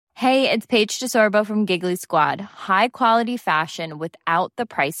Hey, it's Paige DeSorbo from Giggly Squad. High quality fashion without the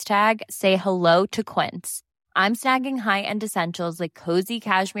price tag. Say hello to Quince. I'm snagging high-end essentials like cozy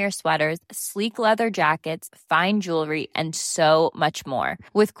cashmere sweaters, sleek leather jackets, fine jewelry, and so much more.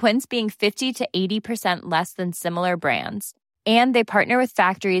 With Quince being 50 to 80% less than similar brands. And they partner with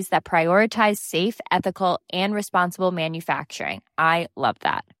factories that prioritize safe, ethical, and responsible manufacturing. I love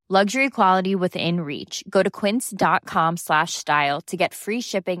that. Luxury quality within reach. Go to quince.com/style to get free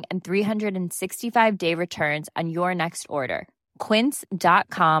shipping and 365-day returns on your next order.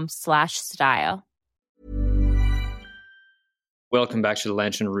 Quince.com/style. Welcome back to the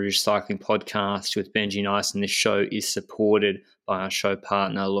Lantern Rouge Cycling Podcast with Benji Nice, and this show is supported by our show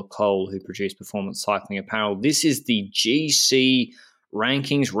partner, Lacole, who produce performance cycling apparel. This is the GC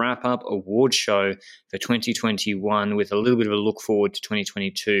Rankings Wrap-Up Award Show for 2021 with a little bit of a look forward to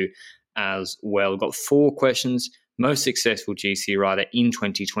 2022 as well. We've got 4 questions. Most successful GC rider in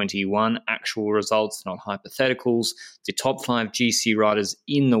 2021, actual results, not hypotheticals. The top 5 GC riders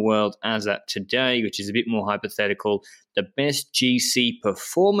in the world as at today, which is a bit more hypothetical. The best GC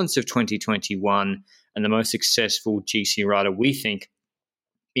performance of 2021 and the most successful GC rider we think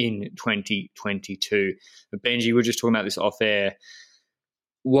in 2022. But Benji, we were just talking about this off air.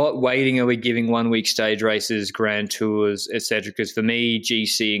 What weighting are we giving 1 week stage races, grand tours, etc.? Because for me,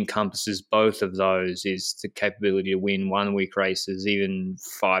 GC encompasses both of those, is the capability to win 1 week races, even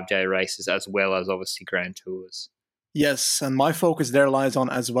 5-day races, as well as obviously grand tours. Yes, and my focus there lies on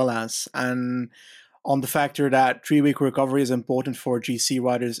as well as, and on the factor that 3-week recovery is important for GC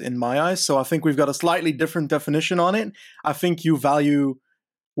riders in my eyes. So I think we've got a slightly different definition on it. I think you value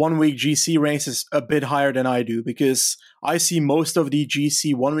 1 week GC races a bit higher than I do, because I see most of the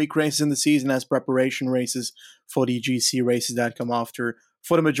GC 1 week races in the season as preparation races for the GC races that come after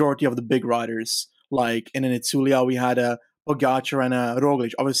for the majority of the big riders. Like in an Itzulia, we had a Pogacar and a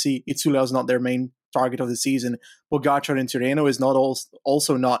Roglic. Obviously, Itzulia is not their main target of the season. Pogacar in Tirreno is not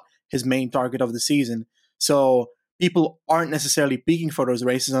also not his main target of the season. So people aren't necessarily peaking for those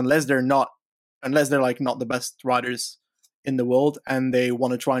races unless they're like not the best riders in the world, and they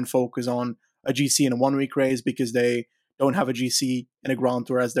want to try and focus on a GC in a 1 week race because they don't have a GC in a Grand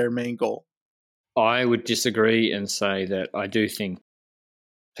Tour as their main goal. I would disagree and say that I do think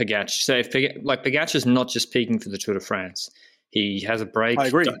Pogacar. So if Pogacar's not just peaking for the Tour de France, he has a break. I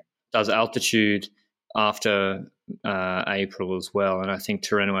agree. Does altitude after April as well, and I think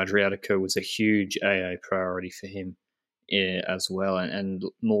Tirreno Adriatico was a huge AA priority for him as well, and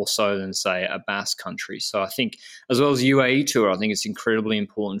more so than, say, a Basque country. So I think, as well as UAE Tour, I think it's incredibly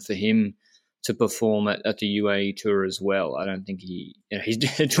important for him to perform at the UAE Tour as well. I don't think he's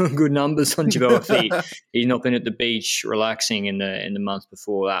doing good numbers on Jebel Lafitte. He's not been at the beach relaxing in the month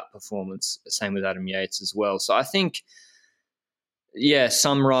before that performance. Same with Adam Yates as well. So I think, yeah,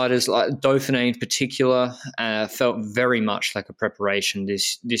 some riders like Dauphiné in particular felt very much like a preparation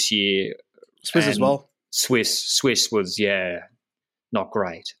this year. Swiss as well. Swiss was, not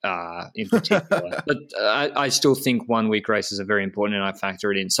great in particular. But I still think 1 week races are very important, and I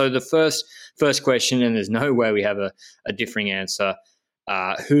factor it in. So the first question, and there's no way we have a differing answer,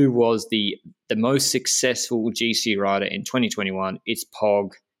 who was the most successful GC rider in 2021? It's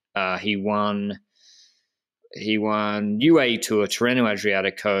Pog. He won UAE Tour, Tirreno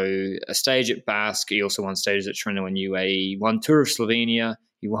Adriatico, a stage at Basque. He also won stages at Tirreno and UAE. Won Tour of Slovenia.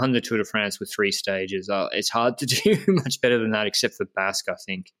 He won the Tour de France with 3 stages. It's hard to do much better than that, except for Basque, I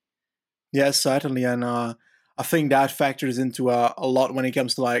think. Yes, certainly. And I think that factors into a lot when it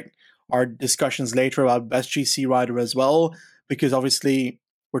comes to like our discussions later about best GC rider as well, because obviously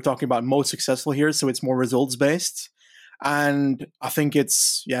we're talking about most successful here, so it's more results based. And I think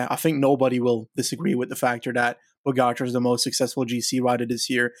I think nobody will disagree with the factor that Pogacar is the most successful GC rider this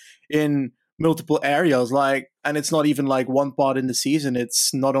year in multiple areas, and it's not even like one part in the season.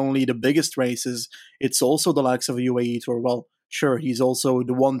 It's not only the biggest races, it's also the likes of UAE Tour. Well, sure, he's also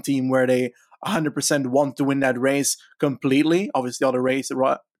the one team where they 100% want to win that race completely. Obviously, other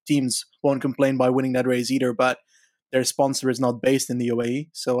teams won't complain by winning that race either, but their sponsor is not based in the UAE,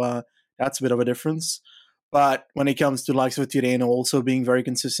 so that's a bit of a difference. But when it comes to the likes of Tirreno also being very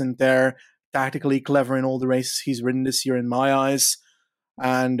consistent there, tactically clever in all the races he's ridden this year in my eyes,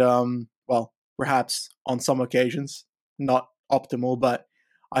 and perhaps on some occasions, not optimal, but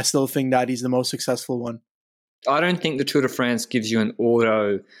I still think that he's the most successful one. I don't think the Tour de France gives you an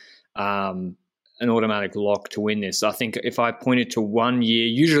automatic lock to win this. I think if I pointed to 1 year,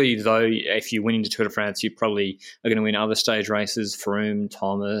 usually though, if you're winning the Tour de France, you probably are going to win other stage races. Froome,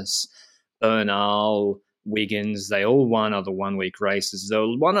 Thomas, Bernal, Wiggins, they all won other 1 week races.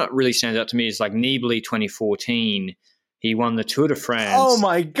 The one that really stands out to me is like Nibali 2014. He won the Tour de France. Oh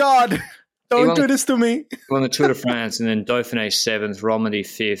my God. Don't do this to me. He won the Tour de France, and then Dauphiné 7th, Romandy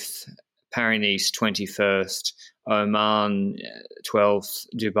 5th, Paris-Nice 21st, Oman 12th,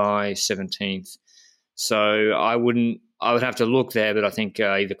 Dubai 17th. So I would have to look there, but I think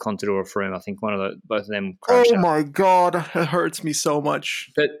either Contador or Froome, I think both of them crashed out. My God, it hurts me so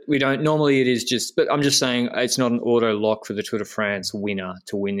much. But we don't, normally it is just, but I'm just saying it's not an auto lock for the Tour de France winner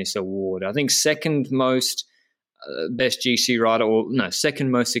to win this award. I think second most best GC rider, second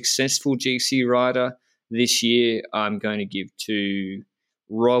most successful GC rider this year, I'm going to give to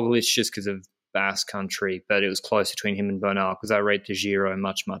Roglic just because of Basque Country, but it was close between him and Bernal because I rate the Giro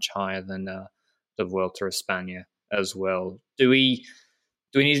much, much higher than the Vuelta a España as well. Do we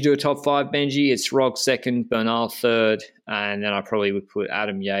need to do a top five, Benji? It's Rog second, Bernal third, and then I probably would put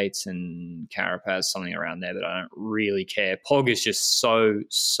Adam Yates and Carapaz, something around there, but I don't really care. Pog is just so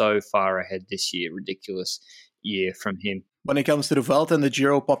far ahead this year. Ridiculous year from him. When it comes to the Vuelta and the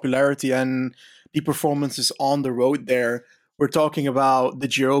Giro popularity and the performances on the road there, we're talking about the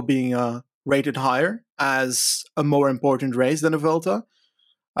Giro being rated higher as a more important race than the Vuelta.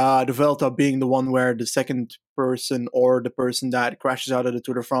 The Vuelta being the one where the second person or the person that crashes out of the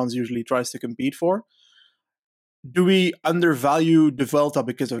Tour de France usually tries to compete for. Do we undervalue the Vuelta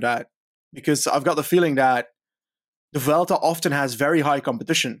because of that? Because I've got the feeling that the Vuelta often has very high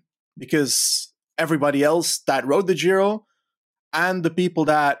competition because everybody else that rode the Giro and the people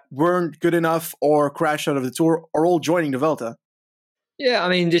that weren't good enough or crashed out of the Tour are all joining the Vuelta. Yeah, I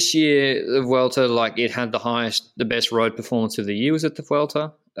mean, this year, the Vuelta, it had the best road performance of the year was at the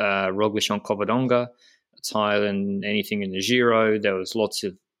Vuelta. Roglic on Covadonga. It's higher than anything in the Giro. There was lots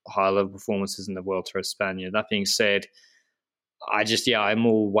of high-level performances in the Vuelta a España. That being said, I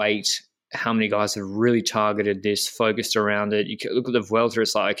more weight how many guys have really targeted this, focused around it. You can look at the Vuelta,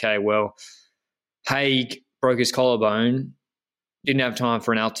 it's like, okay, well, Haig broke his collarbone, didn't have time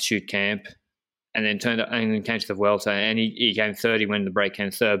for an altitude camp, and then came to the Vuelta, and he came 30 when the break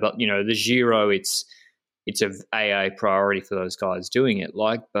came third. But, the Giro, it's a AA priority for those guys doing it,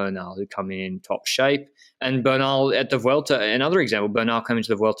 like Bernal, who come in top shape. And Bernal at the Vuelta, another example, Bernal coming to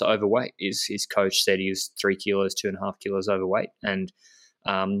the Vuelta overweight. His coach said he was 3 kilos, 2.5 kilos overweight. And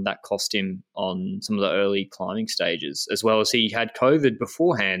that cost him on some of the early climbing stages, as well as he had COVID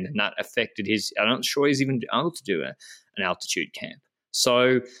beforehand, and that affected I'm not sure he's even able to do an altitude camp.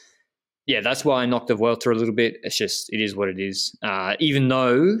 So, yeah, that's why I knocked the Vuelta a little bit. It is what it is. Even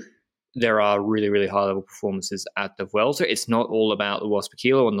though there are really, really high-level performances at the Vuelta, it's not all about the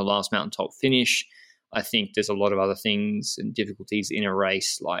Huasca and the last mountaintop finish. I think there's a lot of other things and difficulties in a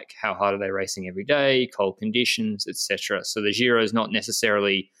race, like how hard are they racing every day, cold conditions, etc. So the Giro is not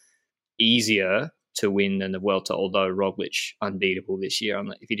necessarily easier to win than the Vuelta, although Roglic unbeatable this year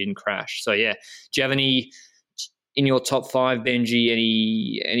if he didn't crash. So, yeah, do you have any in your top five, Benji,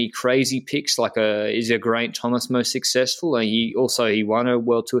 any crazy picks? Is Geraint Thomas most successful? He won a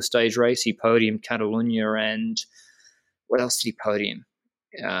World Tour stage race. He podiumed Catalunya, and what else did he podium?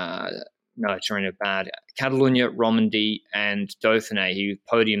 No, it's really bad. Catalunya, Romandy, and Dauphiné. He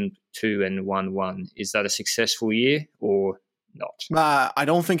podiumed 2 and won 1. Is that a successful year or not? I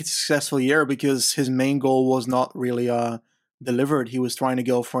don't think it's a successful year because his main goal was not really delivered. He was trying to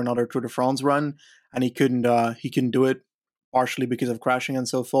go for another Tour de France run, and he couldn't do it, partially because of crashing and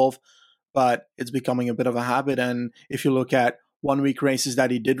so forth. But it's becoming a bit of a habit. And if you look at 1 week races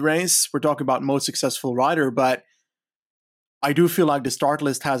that he did race, we're talking about most successful rider, but I do feel like the start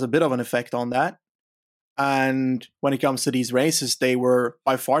list has a bit of an effect on that. And when it comes to these races, they were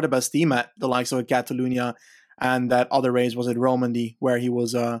by far the best team at the likes of Catalunya, and that other race was at Romandy where he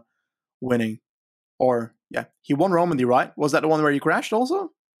was winning. Or, yeah, he won Romandy, right? Was that the one where he crashed also?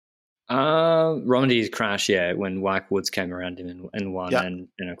 Romandy's crash, yeah, when Wyke Woods came around him and won, yeah. And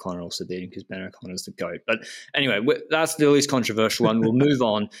Ben O'Connor also beat him because Ben O'Connor's the GOAT. But anyway, that's the least controversial one. We'll move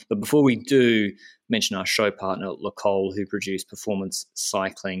on. But before we do, mention our show partner, Le Col, who produce performance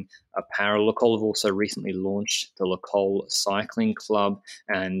cycling apparel. Le Col have also recently launched the Le Col Cycling Club.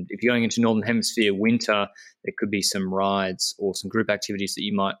 And if you're going into Northern Hemisphere winter, there could be some rides or some group activities that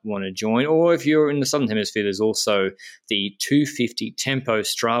you might want to join. Or if you're in the Southern Hemisphere, there's also the 250 Tempo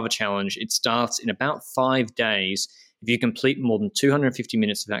Strava Challenge. It starts in about 5 days. If you complete more than 250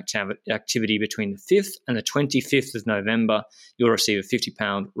 minutes of activity between the 5th and the 25th of November, you'll receive a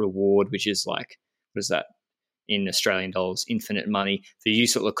 £50 reward, which is like, what is that in Australian dollars? Infinite money for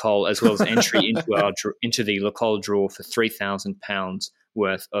use at Le Col, as well as entry into the Le Col draw for £3,000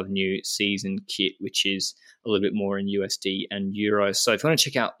 worth of new season kit, which is a little bit more in USD and euros. So if you want to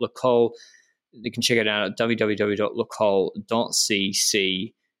check out Le Col, you can check it out at www.lecol.cc.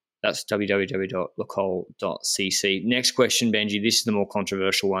 That's www.lecole.cc. Next question, Benji. This is the more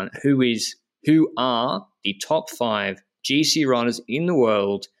controversial one. Who are the top 5 GC riders in the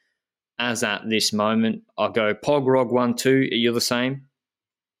world as at this moment? I'll go Pog, Rog 1, 2. Are you the same?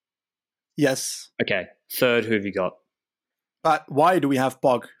 Yes. Okay. Third, who have you got? But why do we have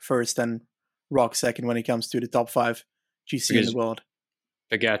Pog first and Rog second when it comes to the top 5 GC in the world?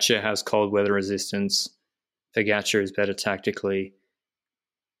 Pogačar has cold weather resistance. Pogačar is better tactically.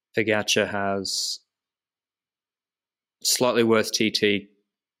 Pogačar has slightly worse TT,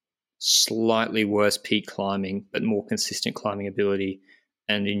 slightly worse peak climbing, but more consistent climbing ability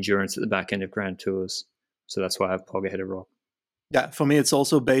and endurance at the back end of Grand Tours. So that's why I have Pog ahead of Rog. Yeah, for me, it's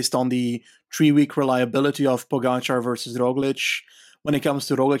also based on the 3-week reliability of Pogačar versus Roglic. When it comes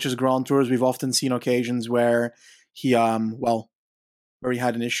to Roglic's Grand Tours, we've often seen occasions where he, where he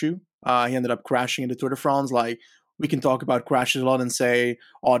had an issue. He ended up crashing in the Tour de France. Like, we can talk about crashes a lot and say,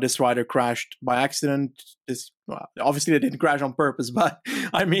 oh, this rider crashed by accident. Obviously, they didn't crash on purpose, but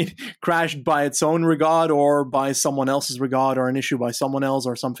I mean, crashed by its own regard or by someone else's regard or an issue by someone else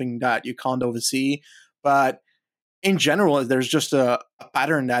or something that you can't oversee. But in general, there's just a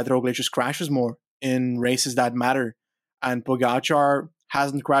pattern that Roglic just crashes more in races that matter. And Pogačar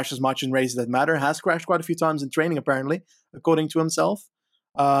hasn't crashed as much in races that matter, has crashed quite a few times in training, apparently, according to himself.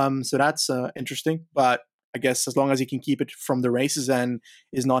 So that's interesting. But I guess as long as he can keep it from the races and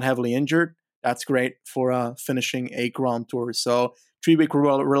is not heavily injured, that's great for finishing a Grand Tour. So 3-week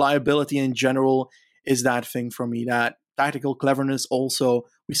reliability in general is that thing for me. That tactical cleverness also,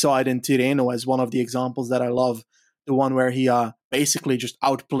 we saw it in Tirreno as one of the examples that I love. The one where he basically just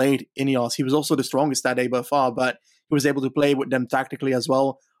outplayed Ineos. He was also the strongest that day by far, but he was able to play with them tactically as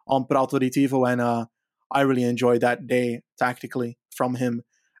well on Prato di Tivo, and I really enjoyed that day tactically from him.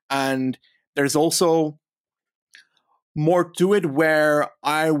 And there's also more to it where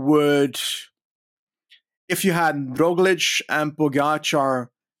I would, if you had Roglic and Pogačar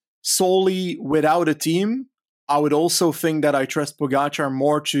solely without a team, I would also think that I trust Pogačar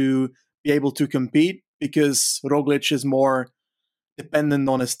more to be able to compete because Roglic is more dependent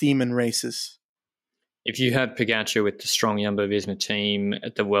on his team in races. If you had Pogačar with the strong Jumbo-Visma team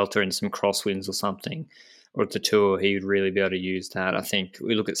at the Vuelta and some crosswinds or something, or at the Tour, he would really be able to use that. I think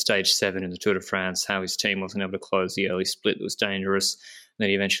we look at stage 7 in the Tour de France, how his team wasn't able to close the early split that was dangerous, and then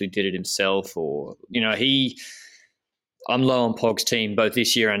he eventually did it himself. Or, I'm low on Pog's team both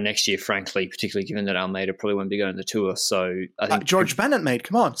this year and next year, frankly, particularly given that Almeida probably won't be going to the Tour. So I think George Bennett, mate,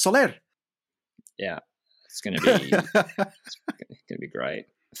 come on, Soler. Yeah, it's going to be great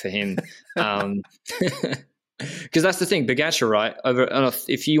for him. Because that's the thing, Pogačar, right?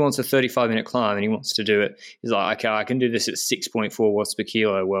 If he wants a 35-minute climb and he wants to do it, he's like, okay, I can do this at 6.4 watts per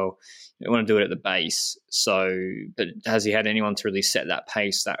kilo. Well, I want to do it at the base. So, but has he had anyone to really set that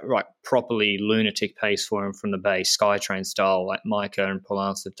pace, that right properly lunatic pace for him from the base, Skytrain style, like Micah and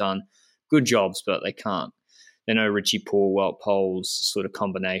Polans have done good jobs, but they can't. They're no Richie Paul, Wout Poels sort of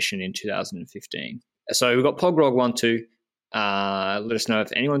combination in 2015. So we've got Pog, Rog 1, 2. Let us know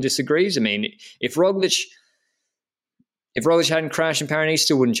if anyone disagrees. I mean, if Roglic hadn't crashed in Paris,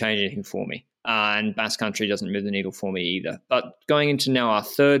 still wouldn't change anything for me. And Basque Country doesn't move the needle for me either. But going into now our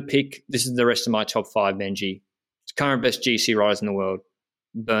third pick, this is the rest of my top 5, Benji. Current best GC riders in the world.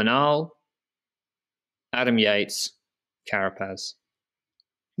 Bernal, Adam Yates, Carapaz.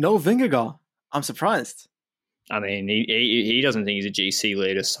 No Vingegaard. I'm surprised. I mean, he doesn't think he's a GC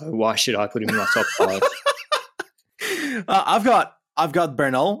leader, so why should I put him in my top 5? I've got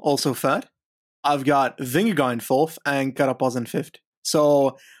Bernal also third. I've got Vingegaard in 4th and Carapaz in 5th.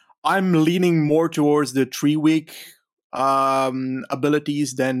 So I'm leaning more towards the 3-week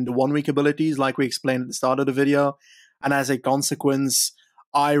abilities than the 1-week abilities, like we explained at the start of the video. And as a consequence,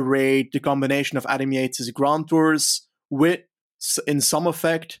 I rate the combination of Adam Yates' Grand Tours with, in some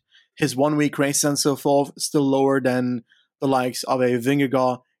effect, his 1-week race and so forth, still lower than the likes of a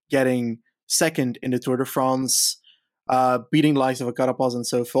Vingegaard getting second in the Tour de France, beating the likes of a Carapaz and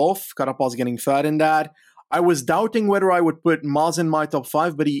so forth. Carapaz getting third in that. I was doubting whether I would put Mas in my top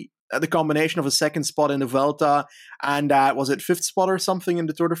 5, but he the combination of a second spot in the Vuelta and was it 5th spot or something in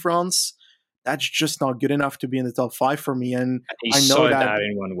the Tour de France, that's just not good enough to be in the top 5 for me. And he's I know so that bad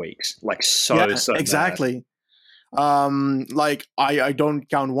in 1 week, like so exactly. Bad. Like I don't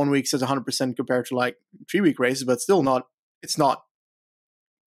count 1 week as 100% compared to like 3-week races, but still it's not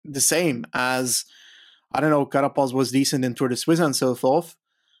the same as, I don't know, Carapaz was decent in Tour de Suisse and so forth,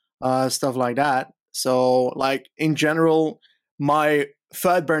 stuff like that. So like in general, my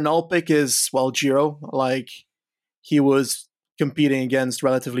third Bernal pick is, well, Giro. Like he was competing against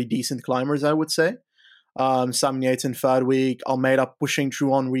relatively decent climbers, I would say. Simon Yates in third week. Almeida pushing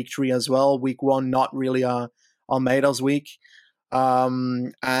through on week 3 as well. Week 1, not really Almeida's week.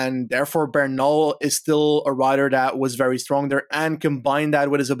 And therefore Bernal is still a rider that was very strong there, and combine that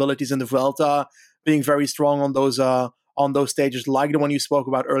with his abilities in the Vuelta, being very strong on those stages, like the one you spoke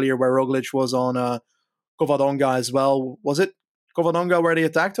about earlier where Roglic was on Covadonga as well. Was it Covadonga where they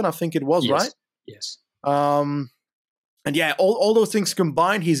attacked him? I think it was, yes. right? Yes. And yeah, all those things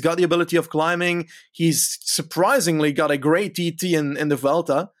combined, he's got the ability of climbing. He's surprisingly got a great TT in the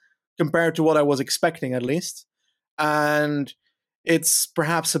Vuelta compared to what I was expecting, at least. And it's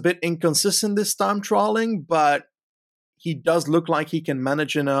perhaps a bit inconsistent this time trialing, but he does look like he can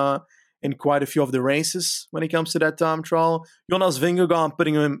manage in quite a few of the races when it comes to that time trial. Jonas Vingegaard, I'm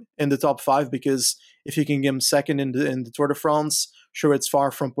putting him in the top 5 because if you can get him second in the Tour de France, sure, it's far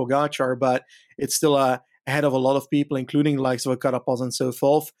from Pogacar, but it's still ahead of a lot of people, including the likes of Carapaz and so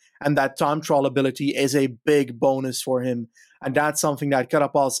forth. And that time trial ability is a big bonus for him. And that's something that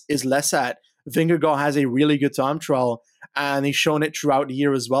Carapaz is less at. Vingegaard has a really good time trial, and he's shown it throughout the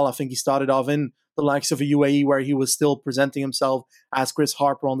year as well. I think he started off in the likes of a UAE where he was still presenting himself as Chris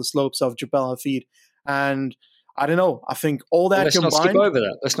Harper on the slopes of Jebel Hafid. And I don't know, I think all that let's combined... not skip over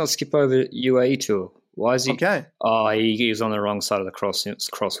that. Let's not skip over UAE Tour. Why is he... Okay. Oh, he was on the wrong side of the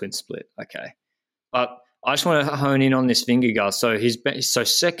crosswind split. Okay. But I just want to hone in on this Vingegaard. So he's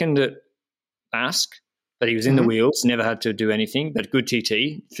second at Basque, but he was in the wheels, never had to do anything, but good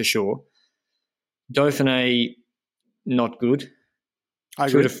TT for sure. Dauphiné, not good. I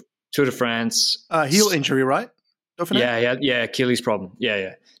agree. Tour de France. Heel injury, right? Dauphiné? Yeah, Achilles problem.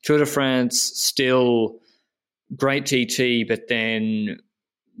 Yeah. Tour de France, still great TT, but then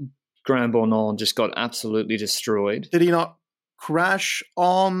Grand Bornand just got absolutely destroyed. Did he not crash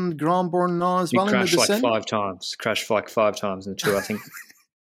on Grand Bornand as well in the descent? Crashed like five times in the Tour, I think.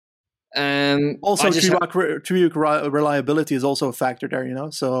 Also, Triuc reliability is also a factor there,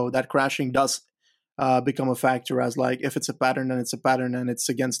 so that crashing does become a factor, as like if it's a pattern, then it's a pattern and it's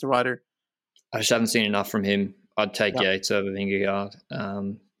against the rider. I just haven't seen enough from him. I'd take Yates over Vingegaard.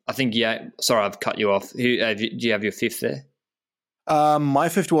 I think sorry, I've cut you off. Do you have your 5th there? My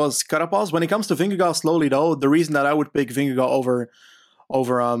 5th was Carapaz. When it comes to Vingegaard slowly though, the reason that I would pick Vingegaard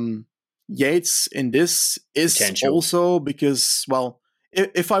over Yates in this is Potential. Also because, well,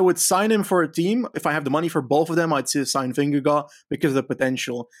 if I would sign him for a team, if I have the money for both of them, I'd sign Vingegaard because of the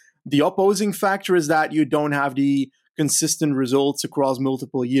potential. The opposing factor is that you don't have the consistent results across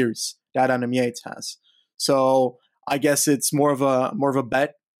multiple years that Adam Yates has. So I guess it's more of a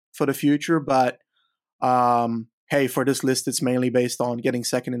bet for the future. But hey, for this list, it's mainly based on getting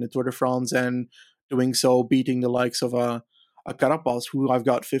second in the Tour de France and doing so, beating the likes of a Carapaz, who I've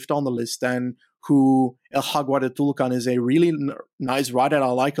got 5th on the list, and who El Jaguar de Tulcan is a really nice rider that I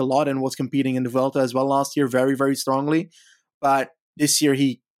like a lot and was competing in the Vuelta as well last year very, very strongly. But this year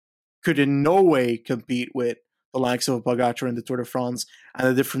he could in no way compete with the likes of Pogacar in the Tour de France, and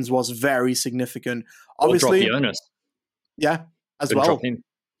the difference was very significant. Obviously, drop Jonas. Yeah, as well.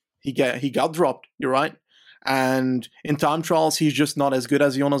 He got dropped. You're right. And in time trials, he's just not as good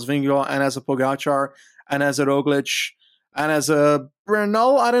as Jonas Vingegaard and as a Pogacar and as a Roglic and as a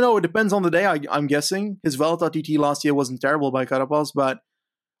Bernal. I don't know. It depends on the day. I'm guessing his Vuelta TT last year wasn't terrible by Carapaz, but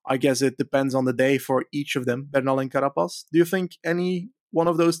I guess it depends on the day for each of them, Bernal and Carapaz. Do you think any one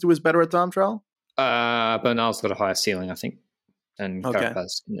of those two is better at time trial? Bernal's got a higher ceiling, I think, than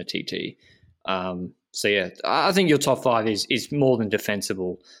Carapaz in the TT. So yeah, I think your top 5 is more than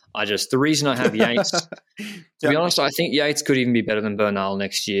defensible. The reason I have Yates, to be honest, I think Yates could even be better than Bernal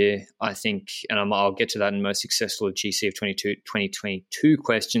next year. I think, and I'll get to that in most successful GC of 2022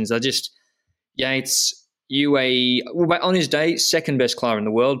 questions. Yates, UAE, on his day, second best climber in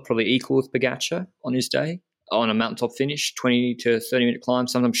the world, probably equal with Pogacar on his day. On a mountaintop finish, 20 to 30-minute climb,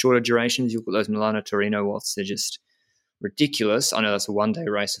 sometimes shorter durations. You've got those Milano Torino watts. They're just ridiculous. I know that's a one-day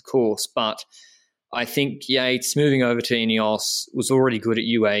race, of course, but I think Yates moving over to Ineos was already good at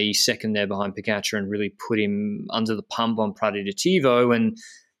UAE, second there behind Pogacar, and really put him under the pump on Pradetativo, and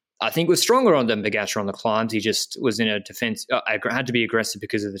I think was stronger than Pogacar on the climbs. He just was in a defense, had to be aggressive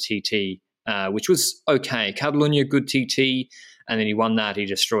because of the TT, which was okay. Catalunya, good TT. And then he won that. He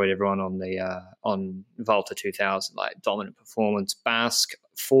destroyed everyone on Volta 2000, like dominant performance. Basque,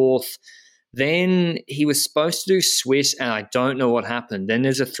 4th. Then he was supposed to do Swiss, and I don't know what happened. Then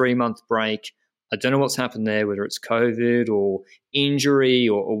there's a 3-month break. I don't know what's happened there, whether it's COVID or injury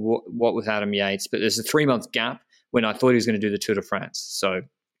or what with Adam Yates. But there's a 3-month gap when I thought he was going to do the Tour de France. So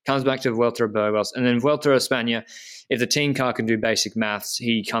comes back to Vuelta a Burgos. And then Vuelta a España, if the team car can do basic maths,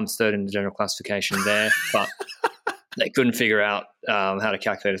 he comes 3rd in the general classification there. But they couldn't figure out how to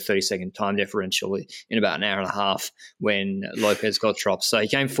calculate a 30-second time differential in about an hour and a half when Lopez got dropped. So he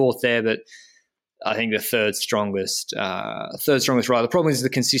came fourth there, but I think the third strongest rider. The problem is the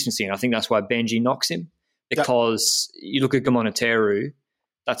consistency, and I think that's why Benji knocks him, because you look at Gamonateru,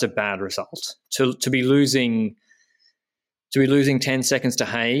 that's a bad result. To be losing 10 seconds to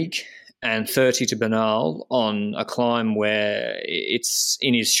Haig and 30 to Bernal on a climb where it's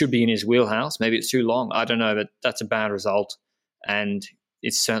should be in his wheelhouse. Maybe it's too long. I don't know, but that's a bad result, and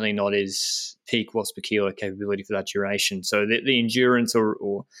it's certainly not his peak watts per kilo capability for that duration. So the endurance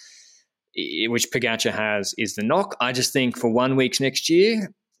or which Pogačar has is the knock. I just think for 1 week next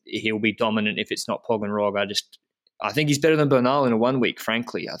year, he'll be dominant if it's not Pog and Rog. I think he's better than Bernal in a 1 week,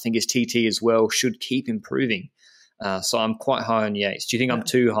 frankly. I think his TT as well should keep improving. So I'm quite high on Yates. Do you think I'm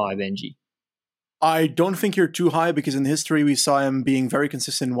too high, Benji? I don't think you're too high, because in history we saw him being very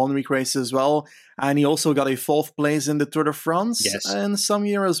consistent in 1 week races as well. And he also got a 4th place in the Tour de France in some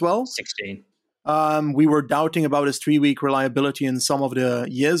year as well. 16. We were doubting about his 3 week reliability in some of the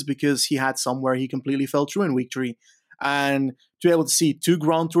years, because he had some where he completely fell through in week 3. And to be able to see 2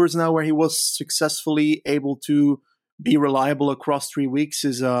 Grand Tours now where he was successfully able to be reliable across 3 weeks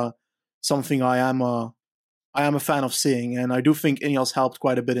is something I am a fan of seeing. And I do think Ineos helped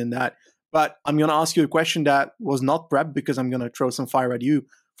quite a bit in that. But I'm going to ask you a question that was not prepped, because I'm going to throw some fire at you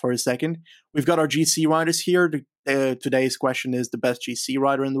for a second. We've got our GC riders here. Today's question is the best GC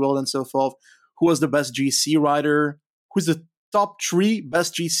rider in the world and so forth. Who was the best GC rider? Who's the top 3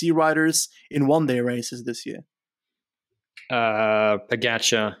 best GC riders in one-day races this year?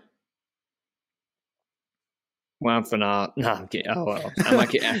 Pogačar. Wout van Aert. No, I'm kidding. Oh, well. Am I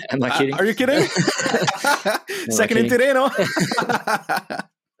kidding? Are you kidding? Second in Tirreno.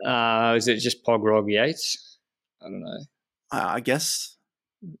 Is it just Pog, Rog, Yates? I don't know. I guess.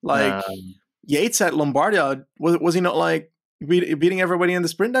 Yates at Lombardia, was he not beating everybody in the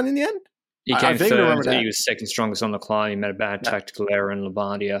sprint then in the end? He came third. He was second strongest on the climb. He made a bad tactical error in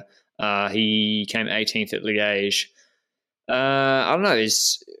Lombardia. He came 18th at Liège. I don't know.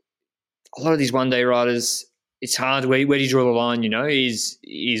 A lot of these one-day riders, it's hard. Where do you draw the line? Is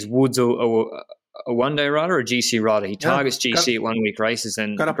Woods a one-day rider or a GC rider? He targets GC at 1 week races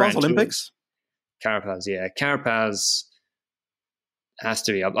and Carapaz Olympics. Carapaz, yeah. Carapaz has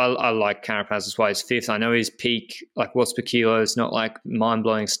to be. I like Carapaz. That's why he's 5th. I know his peak, watts per kilo, is not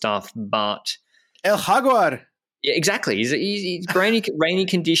mind-blowing stuff, but El Jaguar. Yeah, exactly. He's rainy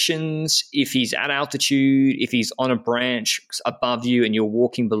conditions. If he's at altitude, if he's on a branch above you and you're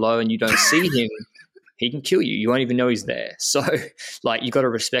walking below and you don't see him, he can kill you. You won't even know he's there. So, you got to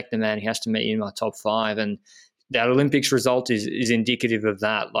respect the man. He has to meet you in my top 5. And that Olympics result is indicative of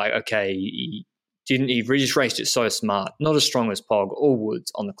that. He just raced it so smart. Not as strong as Pog or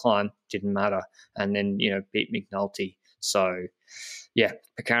Woods on the climb. Didn't matter. And then, beat McNulty. So, yeah,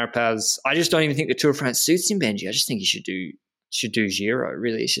 Carapaz. I just don't even think the Tour of France suits him, Benji. I just think he should do Giro.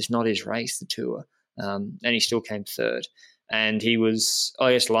 Really, it's just not his race, the Tour. And he still came 3rd. And he was,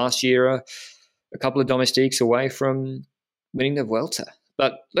 last year, a couple of domestiques away from winning the Vuelta.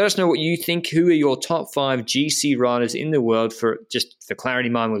 But let us know what you think. Who are your top 5 GC riders in the world? For clarity,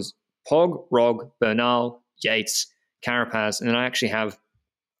 mine was Pog, Rog, Bernal, Yates, Carapaz, and then I actually have.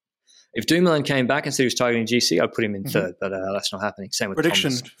 If Dumoulin came back and said he was targeting GC, I'd put him in 3rd, but that's not happening. Same with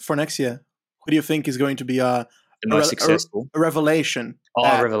prediction Thomas. For next year. Who do you think is going to be the most successful? A revelation.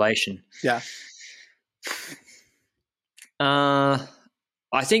 A revelation. Yeah.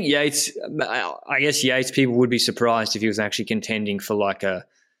 I think Yates. I guess Yates. People would be surprised if he was actually contending for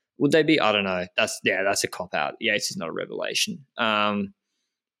Would they be? I don't know. That's a cop out. Yates is not a revelation. I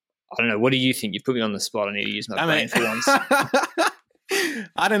don't know. What do you think? You put me on the spot. I need to use my brain for once.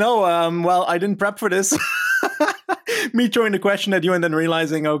 I don't know. Well, I didn't prep for this. Me throwing the question at you and then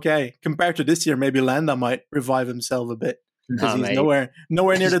realizing, okay, compared to this year, maybe Landa might revive himself a bit, because he's nowhere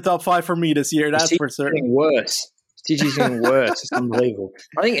near the top 5 for me this year. That's for certain. Worse. TG's getting worse. It's unbelievable.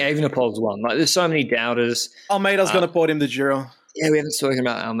 I think Evenepoel's won. There's so many doubters. Almeida's going to podium the Giro. Yeah, we haven't spoken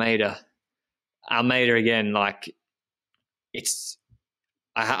about Almeida. Almeida again, it's.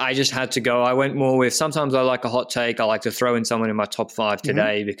 I just had to go. I went more with, sometimes I like a hot take. I like to throw in someone in my top 5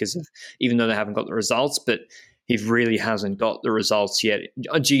 today because of, even though they haven't got the results, but he really hasn't got the results yet,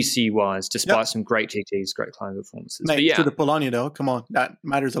 GC-wise, despite some great TTs, great climb performances. Mate, to the Polonia, though. Come on. That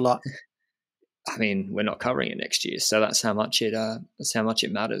matters a lot. I mean, we're not covering it next year, so that's how much it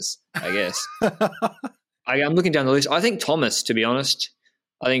matters, I guess. I'm looking down the list. I think Thomas, to be honest.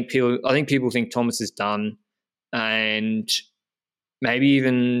 I think people think Thomas is done, and maybe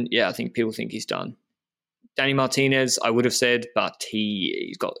even, I think people think he's done. Danny Martinez, I would have said, but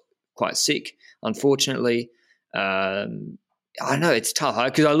he's got quite sick, unfortunately. I know it's tough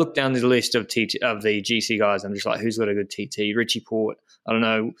because I look down the list of the GC guys. I'm just like, who's got a good TT? Richie Port. I don't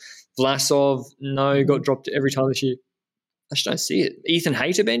know. Vlasov. No, got dropped every time this year. I just don't see it. Ethan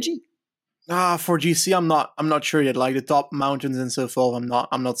Hayter, Benji. For GC, I'm not sure yet. Like the top mountains and so forth,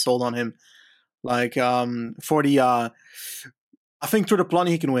 I'm not sold on him. Like for the I think Tour de Pologne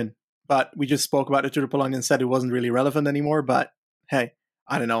he can win, but we just spoke about the Tour de Pologne and said it wasn't really relevant anymore. But hey,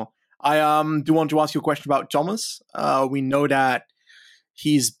 I don't know. I do want to ask you a question about Thomas. We know that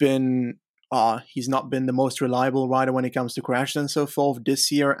he's not been the most reliable rider when it comes to crashes and so forth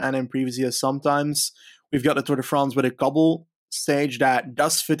this year and in previous years. Sometimes we've got the Tour de France with a cobble stage that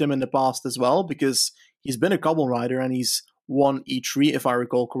does fit him in the past as well, because he's been a cobble rider and he's won E3 if I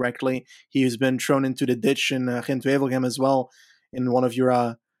recall correctly. He has been thrown into the ditch in Gent-Wevelgem as well in one of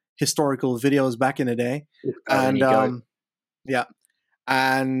your historical videos back in the day. And yeah.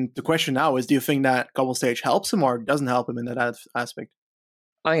 And the question now is, do you think that cobble stage helps him or doesn't help him in that aspect?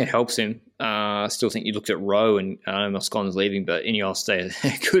 I think it helps him. I still think you looked at Rowe, and I know Moscon's leaving, but Ineos,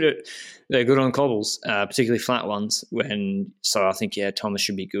 they're good on cobbles, particularly flat ones. So I think, Thomas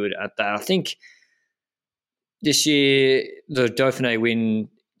should be good at that. I think this year the Dauphiné win,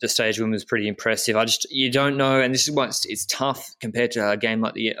 the stage win was pretty impressive. You don't know, and this is why it's tough compared to a game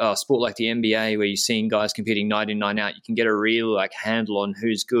like the sport like the NBA, where you're seeing guys competing night in, night out. You can get a real handle on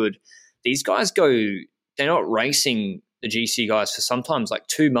who's good. These guys they're not racing the GC guys for sometimes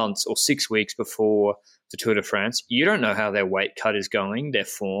 2 months or 6 weeks before the Tour de France. You don't know how their weight cut is going, their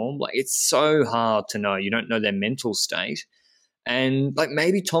form. It's so hard to know. You don't know their mental state. And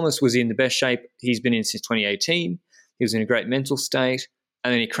maybe Thomas was in the best shape he's been in since 2018. He was in a great mental state,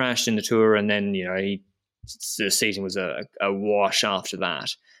 and then he crashed in the Tour, and then the season was a wash after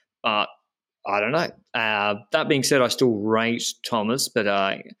that. But I don't know. That being said, I still rate Thomas, but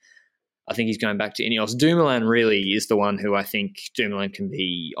I think he's going back to Ineos. Dumoulin really is the one who I think Dumoulin can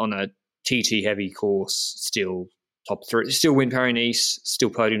be on a TT heavy course, still top 3, still win Paris-Nice, still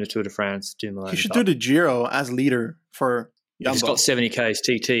podium the Tour de France. Dumoulin. He should do the Giro as leader for Jumbo. He's got 70Ks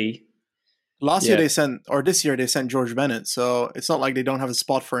TT. This year they sent George Bennett, so it's not like they don't have a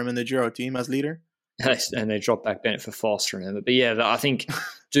spot for him in the Giro team as leader. And they dropped back Bennett for Foster and him. But I think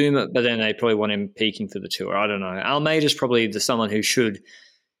Dumoulin, but then they probably want him peaking for the Tour. I don't know. Almeida's probably someone who should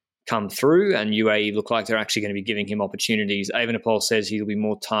come through, and UAE look like they're actually going to be giving him opportunities. Evenepoel says he'll be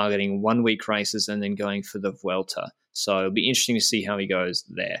more targeting 1 week races and then going for the Vuelta. So it'll be interesting to see how he goes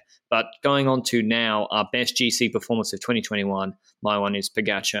there. But going on to now our best GC performance of 2021, my one is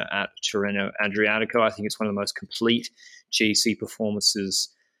Pogačar at Tirreno Adriatico. I think it's one of the most complete GC performances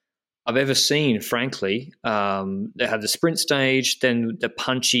I've ever seen, frankly. They have the sprint stage, then the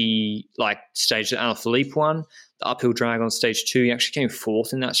punchy stage that Alaphilippe won, the uphill drag on stage 2. He actually came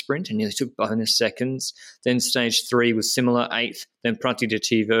 4th in that sprint and nearly took bonus seconds. Then stage 3 was similar, 8th. Then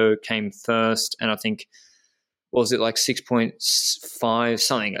Prati-Diativo came 1st, and I think, was it 6.5,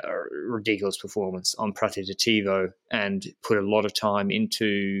 something, a ridiculous performance on Prati-Diativo, and put a lot of time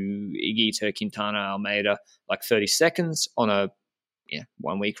into Higuita, Quintana, Almeida, 30 seconds on a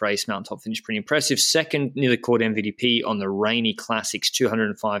 1 week race. Mountaintop finish, pretty impressive. Second, nearly caught MVDP on the Rainy Classics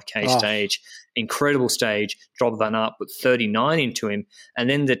 205k stage. Incredible stage. Dropped Van Aert, put 39 into him. And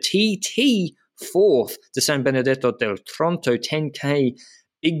then the TT 4th to San Benedetto del Tronto 10k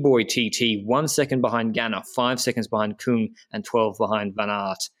big boy TT, 1 second behind Ganna, 5 seconds behind Kung, and 12 behind Van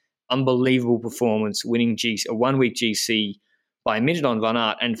Aert. Unbelievable performance, winning a 1 week GC by a minute on Van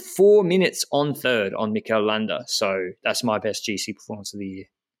Aert and 4 minutes on third on Mikel Landa. So that's my best GC performance of the year.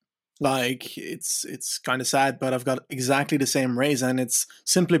 It's kind of sad, but I've got exactly the same race, and it's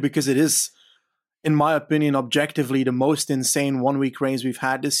simply because it is, in my opinion, objectively the most insane 1 week race we've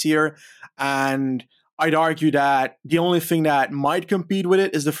had this year. And I'd argue that the only thing that might compete with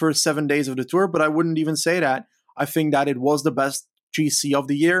it is the first 7 days of the Tour, but I wouldn't even say that. I think that it was the best GC of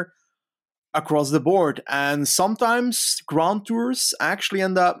the year across the board. And sometimes Grand Tours actually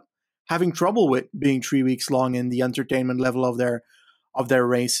end up having trouble with being 3 weeks long in the entertainment level of their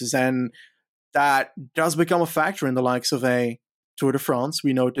races. And that does become a factor in the likes of a Tour de France.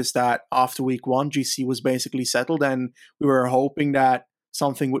 We noticed that after week 1, GC was basically settled, and we were hoping that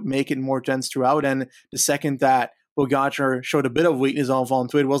something would make it more tense throughout. And the second that Pogačar showed a bit of weakness on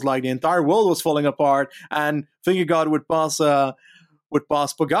Vanto, it was like the entire world was falling apart, and Vingegaard would pass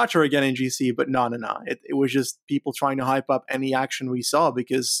Pogačar again in GC. But no. It was just people trying to hype up any action we saw,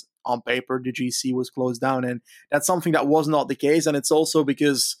 because on paper the GC was closed down, and that's something that was not the case. And it's also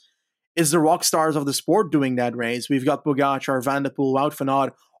because it's the rock stars of the sport doing that race. We've got Pogačar, Van der Poel, Wout van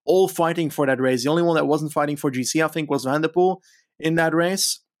Aert, all fighting for that race. The only one that wasn't fighting for GC, I think, was Van der Poel in that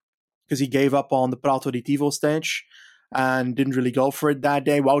race. because he gave up on the Prato di Tivo stage and didn't really go for it that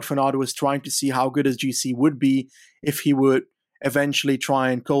day. Wout van Aert was trying to see how good his GC would be if he would eventually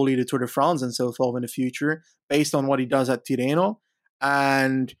try and co-lead the Tour de France and so forth in the future, based on what he does at Tirreno.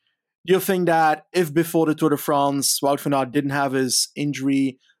 And do you think that if before the Tour de France, Wout van Aert didn't have his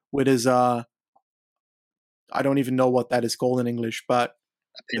injury with his, I don't even know what that is called in English, but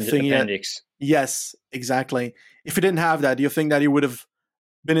appendix. Yes, exactly. If he didn't have that, do you think that he would have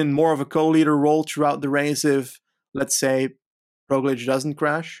been in more of a co-leader role throughout the race if, let's say, Roglic doesn't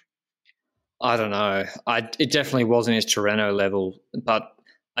crash? I don't know. It definitely wasn't his Tirreno level, but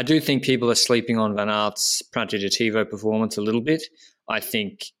I do think people are sleeping on Van Aert's Prato di Tivo performance a little bit. I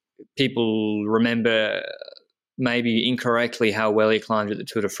think people remember maybe incorrectly how well he climbed at the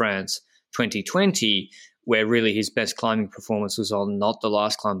Tour de France 2020, where really his best climbing performance was on not the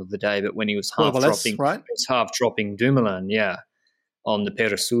last climb of the day, but when he was half dropping Dumoulin, on the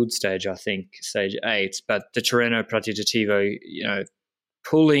Pera Sud stage, I think, stage 8. But the Tirreno Prato di Tivo,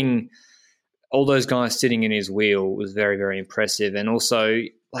 pulling all those guys sitting in his wheel was very, very impressive. And also,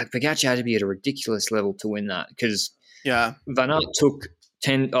 Pogacar had to be at a ridiculous level to win that, because Van Aert took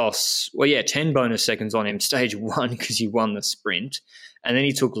 10 bonus seconds on him stage 1 because he won the sprint. And then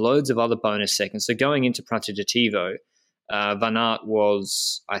he took loads of other bonus seconds. So going into Prato di Tivo, Van Aert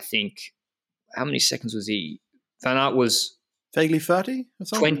was, I think, how many seconds was he? Van Aert was vaguely 30 or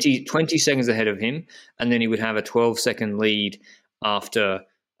something? 20 seconds ahead of him. And then he would have a 12-second lead after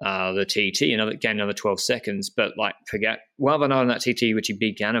the TT, gain another 12 seconds. But while Van Aert on that TT, which he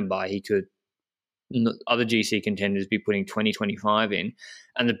beat Gannon by, he could, other GC contenders, be putting 20, 25 in.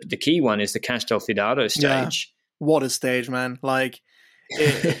 And the key one is the Castelfidardo stage. Yeah. What a stage, man.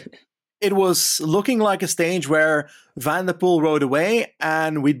 It was looking like a stage where Van der Poel rode away,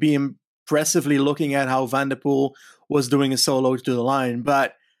 and we'd be impressively looking at how Van der Poel was doing a solo to the line.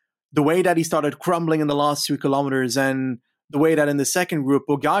 But the way that he started crumbling in the last 2 kilometers, and the way that in the second group,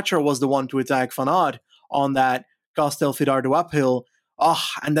 Pogacar was the one to attack Van Aert on that Castelfidardo uphill.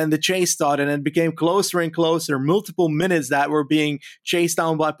 And then the chase started, and it became closer and closer, multiple minutes that were being chased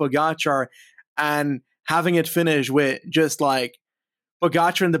down by Pogacar, and having it finish with just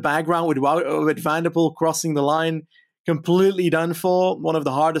Pogacar in the background with Van der Poel crossing the line, completely done for. One of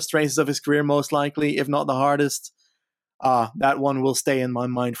the hardest races of his career, most likely, if not the hardest. That one will stay in my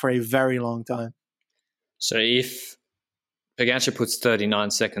mind for a very long time. So if Pogacar puts 39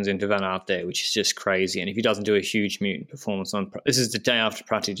 seconds into Van Aert there, which is just crazy, and if he doesn't do a huge mutant performance on, this is the day after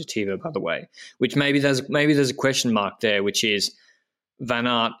Prato di Tivo, by the way, which maybe there's a question mark there, which is Van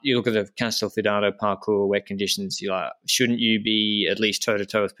Aert. You look at the Castelfidardo parcours, wet conditions, you're like, shouldn't you be at least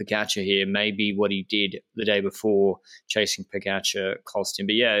toe-to-toe with Pogacar here? Maybe what he did the day before chasing Pogacar cost him.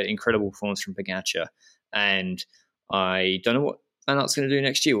 But yeah, incredible performance from Pogacar. And I don't know what Van Aert's going to do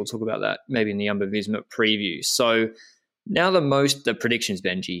next year. We'll talk about that maybe in the Jumbo-Visma preview. So now the predictions,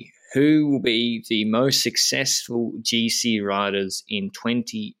 Benji. Who will be the most successful GC riders in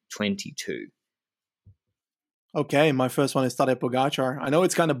 2022? Okay, my first one is Tadej Pogacar. I know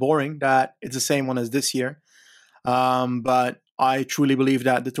it's kind of boring that it's the same one as this year, but I truly believe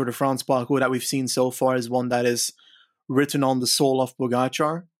that the Tour de France parcours that we've seen so far is one that is written on the soul of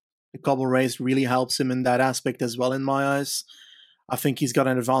Pogacar. The cobble race really helps him in that aspect as well, in my eyes. I think he's got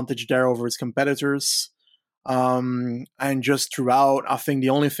an advantage there over his competitors. And just throughout, I think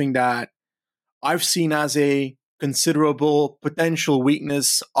the only thing that I've seen as a considerable potential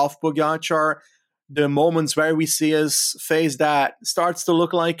weakness of Pogacar, the moments where we see his face that starts to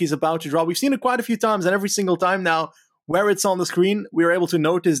look like he's about to drop. We've seen it quite a few times, and every single time now where it's on the screen, we're able to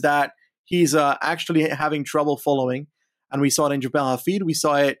notice that he's actually having trouble following. And we saw it in Jebel Hafid. We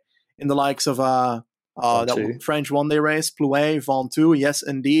saw it in the likes of that French one-day race, Plouay, Ventoux. Yes,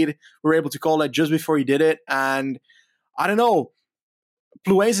 indeed. We were able to call it just before he did it. And I don't know.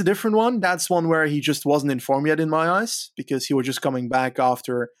 Plouay's a different one. That's one where he just wasn't in form yet in my eyes, because he was just coming back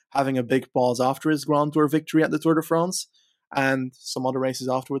after having a big pause after his Grand Tour victory at the Tour de France and some other races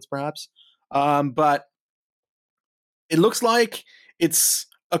afterwards, perhaps. But it looks like it's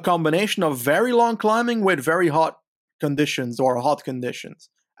a combination of very long climbing with very hot conditions or hot conditions.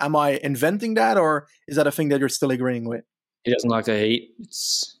 Am I inventing that, or is that a thing that you're still agreeing with? He doesn't like the heat.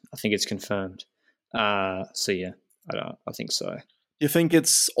 I think it's confirmed. So yeah, I think so. Do you think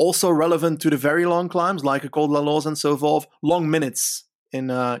it's also relevant to the very long climbs, like a Col de la Loze and so forth? Long minutes in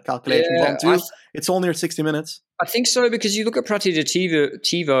calculation. Yeah, it's only 60 minutes. I think so, because you look at Prato di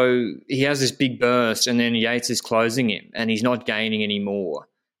Tivo, he has this big burst, and then Yates is closing him, and he's not gaining anymore.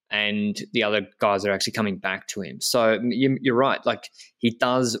 And the other guys are actually coming back to him. So you're right. He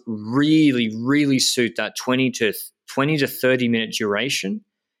does really, really suit that 20 to 30 minute duration.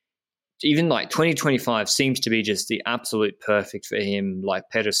 even like 2025 seems to be just the absolute perfect for him. Like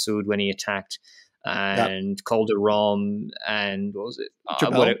Peter Sud when he attacked, and Calderon, and what was it?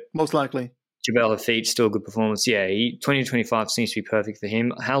 Jabel, most likely. Jabel Lafitte, still a good performance. Yeah, 2025 seems to be perfect for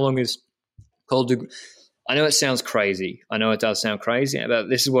him. How long is Calderon? I know it sounds crazy. I know it does sound crazy, but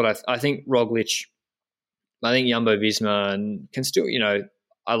this is what I think Roglic, I think Jumbo-Visma can still,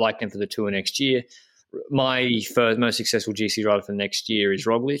 I like them for the Tour next year. My most successful GC rider for next year is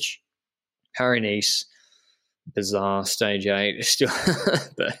Roglic. Paris-Nice, bizarre stage 8,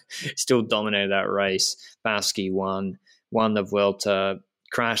 still dominated that race. Basque won the Vuelta,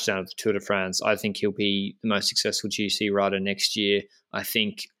 crashed out of the Tour de France. I think he'll be the most successful GC rider next year. I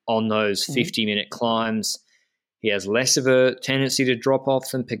think on those 50-minute climbs, he has less of a tendency to drop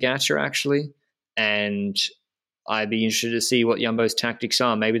off than Pogačar, actually. And I'd be interested to see what Jumbo's tactics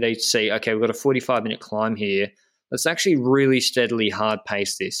are. Maybe they say, okay, we've got a 45-minute climb here. Let's actually really steadily hard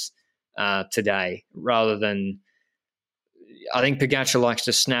pace this today, rather than, I think Pogačar likes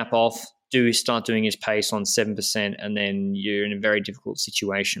to snap off, start doing his pace on 7%, and then you're in a very difficult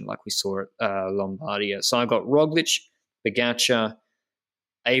situation like we saw at Lombardia. So I got Roglic, Pogačar,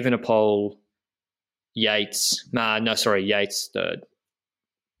 Evenepoel, Yates third.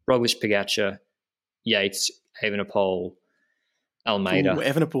 Roglic, Pogačar, Yates, Evenepoel, Almeida.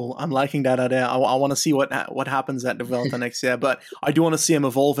 Evenepoel, I'm liking that idea. I want to see what happens at the Vuelta next year, but I do want to see him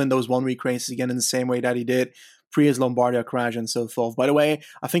evolve in those 1 week races again in the same way that he did pre his Lombardia crash and so forth. By the way,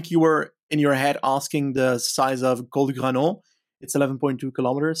 I think you were in your head asking the size of Col du Granon. It's 11.2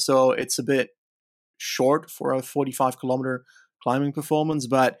 kilometers, so it's a bit short for a 45 kilometer climbing performance,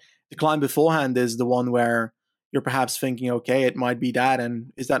 but the climb beforehand is the one where you're perhaps thinking, okay, it might be that.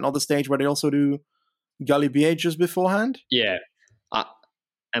 And is that not the stage where they also do Galibier just beforehand? Yeah.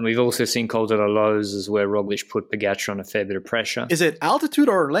 And we've also seen Col de la Loze, where Roglic put Pogačar on a fair bit of pressure. Is it altitude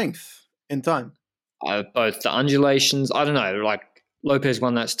or length in time? Both. The undulations, I don't know. Like Lopez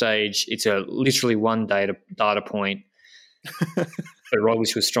won that stage. It's literally one data point. But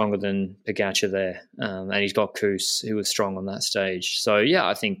Roglic was stronger than Pogačar there. And he's got Kuss, who was strong on that stage. So, yeah,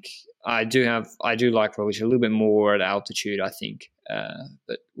 I think I do like Roglic a little bit more at altitude, I think.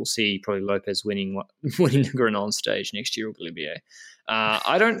 But we'll see probably Lopez winning the Granon stage next year or Galibier.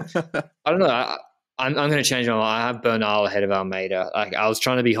 I don't know. I'm going to change my mind. I have Bernal ahead of Almeida. Like, I was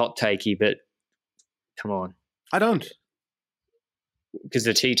trying to be hot takey, but come on. I don't. Because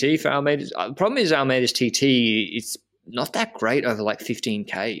the TT for Almeida, the problem is Almeida's TT, it's not that great over like 15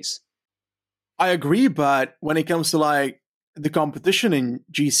 Ks. I agree, but when it comes to like the competition in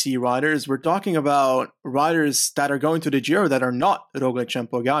GC riders, we're talking about riders that are going to the Giro that are not Roglic and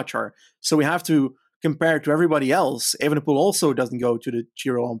Pogačar. So we have to compare to everybody else. Evenepoel also doesn't go to the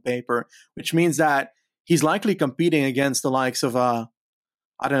Giro on paper, which means that he's likely competing against the likes of, I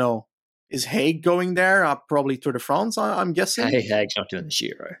don't know, is Haig going there? Probably Tour de France, I'm guessing. Hey, Haig's not doing the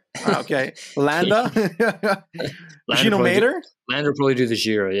Giro. Okay. Landa? Gino Mader? Landa will probably do the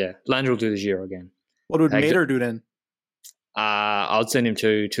Giro, yeah. Landa will do the Giro again. What would Mader do then? I'd send him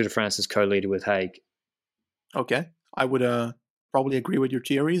to Tour de France as co-leader with Haig. Okay. I would probably agree with your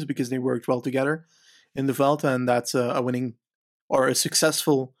theories because they worked well together in the Vuelta, and that's a winning or a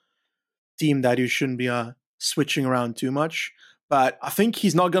successful team that you shouldn't be switching around too much. But I think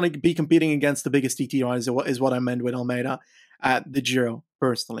he's not going to be competing against the biggest TT riders, is what I meant with Almeida at the Giro,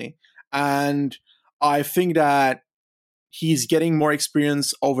 personally. And I think that he's getting more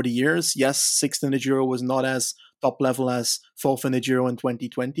experience over the years. Yes, sixth in the Giro was not as top level as fourth in the Giro in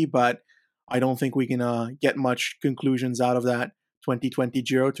 2020, but I don't think we can get much conclusions out of that 2020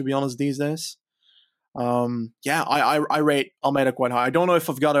 Giro, to be honest, these days. I rate Almeida quite high. I don't know if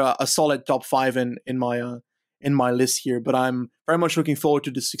I've got a solid top 5 in my list here, but I'm very much looking forward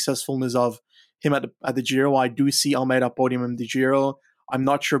to the successfulness of him at the Giro. I do see Almeida podium in the Giro. I'm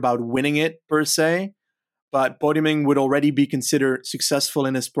not sure about winning it per se, but podiuming would already be considered successful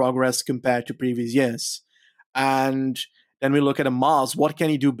in his progress compared to previous years. And then we look at a Mas. What can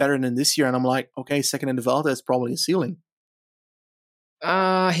he do better than this year? And I'm like, okay, second in the Vuelta is probably a ceiling.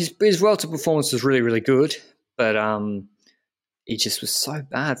 His Vuelta performance was really, really good, but he just was so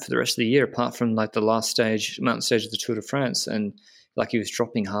bad for the rest of the year, apart from like the last mountain stage of the Tour de France, and like he was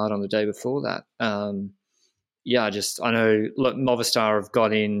dropping hard on the day before that. I know Movistar have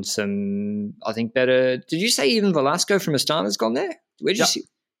got in some, I think, better. Did you say even Velasco from Astana's gone there? Where did you see?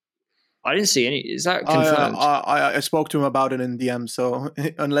 I didn't see any. Is that confirmed? I spoke to him about it in DM. So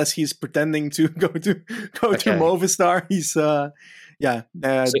unless he's pretending to go to Movistar, he's So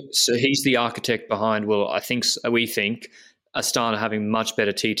he's the architect behind. Well, we think Astana having much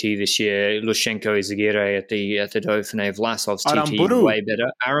better TT this year. Lushenko Izagirre at the Dauphiné. Vlasov's TT Aramburu. way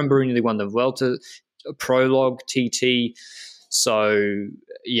better. Aramburu nearly won the Vuelta Prologue TT. So,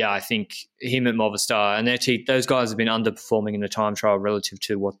 yeah, I think him at Movistar and those guys have been underperforming in the time trial relative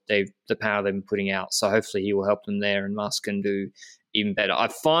to what the power they've been putting out. So hopefully he will help them there, and Musk can do even better. I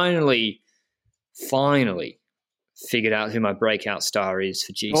finally figured out who my breakout star is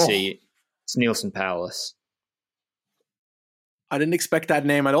for GC. Oh. It's Neilson Powless. I didn't expect that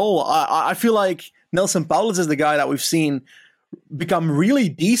name at all. I feel like Neilson Powless is the guy that we've seen become really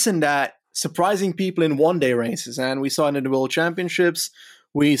decent at surprising people in one-day races. And we saw it in the World Championships.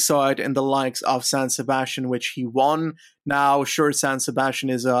 We saw it in the likes of San Sebastian, which he won. Now, sure, San Sebastian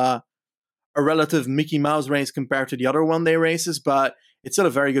is a relative Mickey Mouse race compared to the other one-day races, but it's still a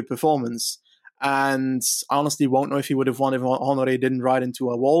very good performance. And I honestly won't know if he would have won if Honoré didn't ride into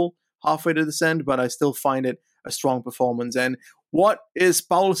a wall halfway to the descent, but I still find it a strong performance. And what is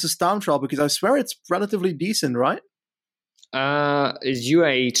Powless' time trial? Because I swear it's relatively decent, right? His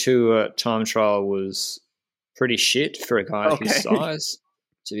UAE Tour time trial was pretty shit for a guy of his size,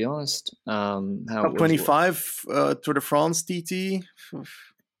 to be honest. Top 25 Tour de France TT.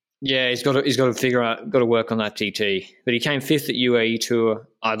 Yeah, he's got to work on that TT. But he came fifth at UAE Tour.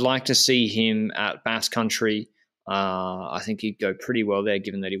 I'd like to see him at Basque Country. I think he'd go pretty well there,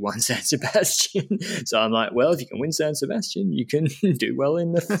 given that he won San Sebastian. So I'm like, well, if you can win San Sebastian, you can do well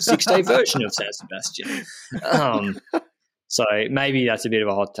in the 6-day version of San Sebastian. So maybe that's a bit of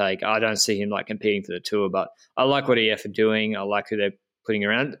a hot take. I don't see him like competing for the Tour, but I like what EF are doing. I like who they're putting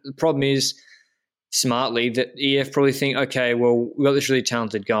around. The problem is, smartly, that EF probably think, okay, well, we've got this really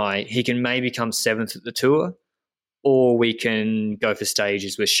talented guy. He can maybe come 7th at the Tour, or we can go for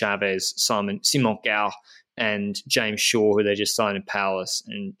stages with Chavez, Simon Gau, and James Shaw, who they just signed in Powless.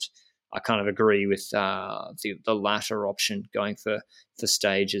 And I kind of agree with the latter option, going for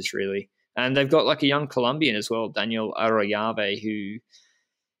stages, really. And they've got like a young Colombian as well, Daniel Arroyave, who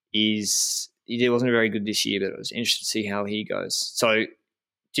he wasn't very good this year, but it was interesting to see how he goes. So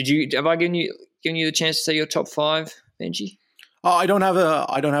have I given you the chance to say your top 5, Benji? Oh, I don't have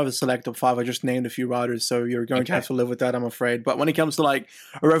a select top 5. I just named a few riders, so you're going to have to live with that, I'm afraid. But when it comes to like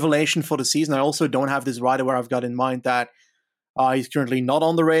a revelation for the season, I also don't have this rider where I've got in mind that he's currently not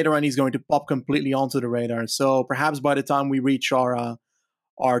on the radar and he's going to pop completely onto the radar. So perhaps by the time we reach our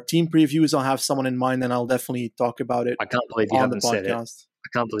team previews, I'll have someone in mind, and I'll definitely talk about it. I can't believe you haven't said it. I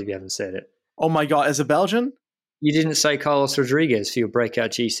can't believe you haven't said it. Oh my God, as a Belgian? You didn't say Carlos Rodriguez for your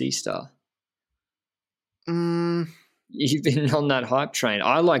breakout GC star. You've been on that hype train.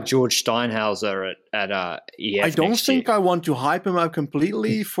 I like George Steinhauser at EF. I don't think I want to hype him out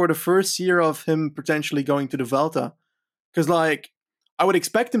completely for the first year of him potentially going to the Vuelta. Because, like, I would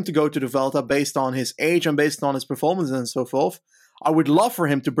expect him to go to the Vuelta based on his age and based on his performance and so forth. I would love for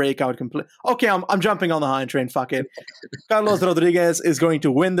him to break out completely. Okay, I'm jumping on the hype train. Fuck it. Carlos Rodriguez is going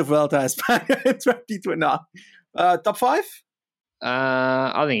to win the Vuelta España in 2020. Top 5?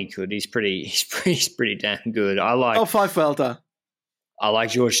 I think he could. He's pretty damn good. I like top 5 Vuelta. I like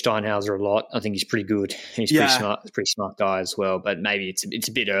George Steinhauser a lot. I think he's pretty good. He's pretty smart guy as well. But maybe it's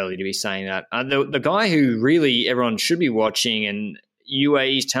a bit early to be saying that. The guy who really everyone should be watching, and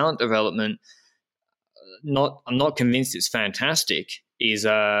UAE's talent development, I'm not convinced it's fantastic, is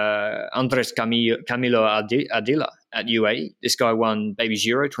Andres Camilo Ardila at UAE. This guy won Baby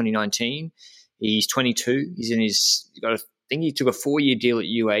Giro 2019. He's 22. I think he took a 4-year deal at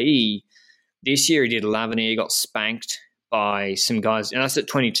UAE. This year he did L'Avenir. He got spanked by some guys, and that's at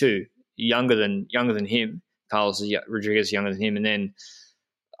 22, younger than him. Carlos Rodriguez is younger than him, and then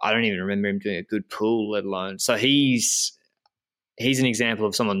I don't even remember him doing a good pool, let alone. So he's an example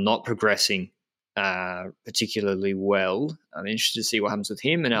of someone not progressing particularly well. I'm interested to see what happens with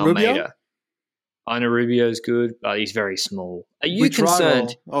him and Almeida. Rubio? I know Rubio's good, but he's very small. Are you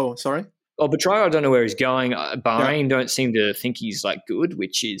concerned? Oh, sorry. Oh, Betrayal, I don't know where he's going. Bahrain don't seem to think he's like good,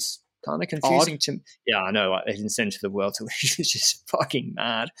 which is kind of confusing to me. Yeah, I know. Like, they didn't send him to the Vuelta, which is just fucking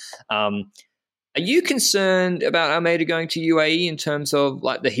mad. Are you concerned about Almeida going to UAE in terms of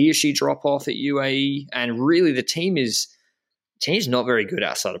like the he or she drop off at UAE? And really, the team's not very good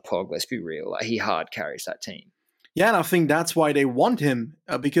outside of Pog. Let's be real. Like, he hard carries that team. Yeah, and I think that's why they want him,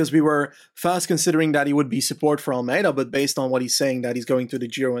 because we were first considering that he would be support for Almeida, but based on what he's saying that he's going to the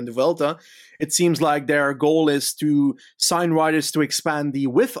Giro and the Vuelta, it seems like their goal is to sign riders to expand the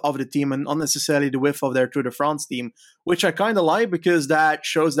width of the team and not necessarily the width of their Tour de France team, which I kind of like, because that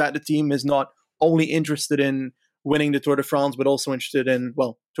shows that the team is not only interested in winning the Tour de France, but also interested in,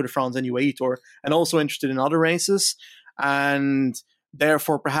 well, Tour de France and UAE Tour, and also interested in other races. And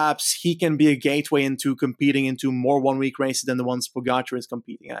Therefore, perhaps he can be a gateway into competing into more one-week races than the ones Pogacar is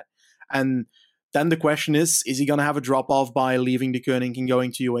competing at. And then the question is he going to have a drop-off by leaving the Koenig and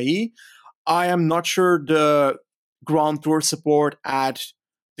going to UAE? I am not sure the Grand Tour support at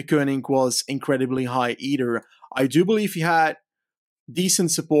the Koenig was incredibly high either. I do believe he had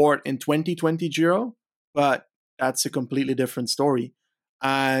decent support in 2020 Giro, but that's a completely different story.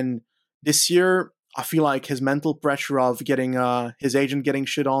 And this year, I feel like his mental pressure of getting his agent getting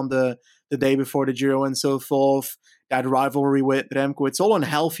shit on the day before the Giro and so forth, that rivalry with Remco, it's all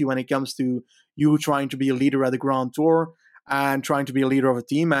unhealthy when it comes to you trying to be a leader at the Grand Tour and trying to be a leader of a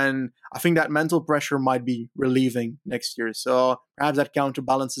team. And I think that mental pressure might be relieving next year. So perhaps that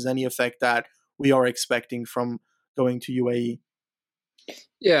counterbalances any effect that we are expecting from going to UAE.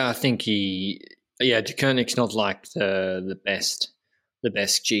 Yeah, I think De Koenig's not like the best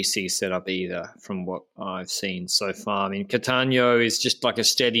GC setup either from what I've seen so far. I mean, Catania is just like a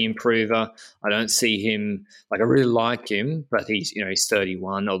steady improver. I don't see him, I really like him, but he's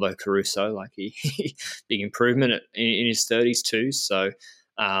 31, although Caruso, he big improvement in his 30s too. So,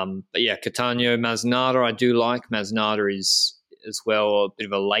 but yeah, Catania, Masnada, I do like. Masnada is as well a bit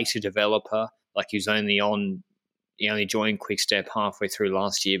of a later developer. He only joined Quick-Step halfway through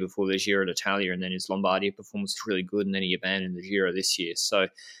last year before the Giro d'Italia, and then his Lombardia performance was really good, and then he abandoned the Giro this year. So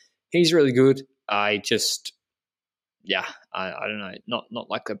he's really good. I don't know, not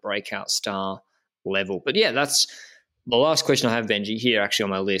like a breakout star level. But yeah, that's the last question I have, Benji, here actually on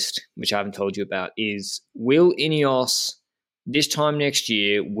my list, which I haven't told you about, is will Ineos, this time next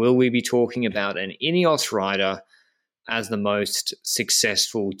year, will we be talking about an Ineos rider as the most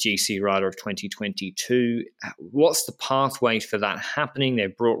successful GC rider of 2022? What's the pathway for that happening?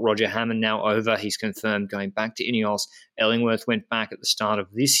 They've brought Roger Hammond now over. He's confirmed going back to Ineos. Ellingworth went back at the start of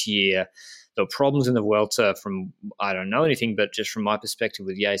this year. There were problems in the Vuelta from, I don't know anything, but just from my perspective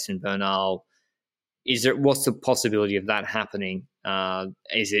with Yates and Bernal. What's the possibility of that happening?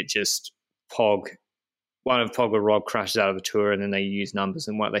 Is it just one of Pog or Rob crashes out of the Tour and then they use numbers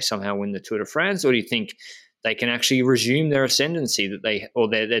and they somehow win the Tour de France? Or do you think they can actually resume their ascendancy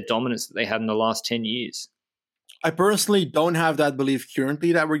their dominance that they had in the last 10 years? I personally don't have that belief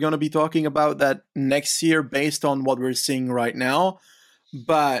currently that we're going to be talking about that next year based on what we're seeing right now.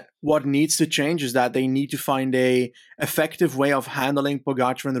 But what needs to change is that they need to find a effective way of handling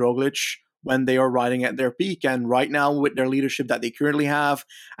Pogacar and Roglic when they are riding at their peak. And right now, with their leadership that they currently have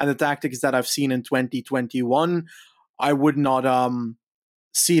and the tactics that I've seen in 2021, I would not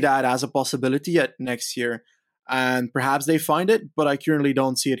see that as a possibility yet next year. And perhaps they find it, but I currently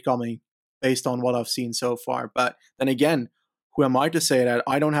don't see it coming based on what I've seen so far. But then again, who am I to say that?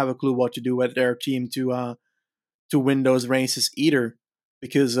 I don't have a clue what to do with their team to win those races either.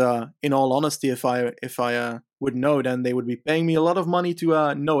 Because in all honesty, if I would know, then they would be paying me a lot of money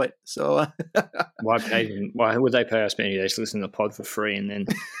to know it. So why pay them? Why would they pay us money? They just listen to the pod for free and then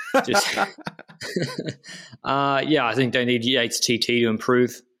just I think they need Yates TT to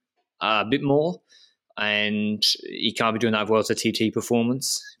improve a bit more, and he can't be doing that Vuelta TT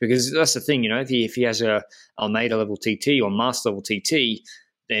performance, because that's the thing, if he has a Almeida level TT or Master level TT,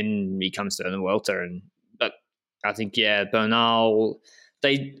 then he comes to the Vuelta. But I think Bernal.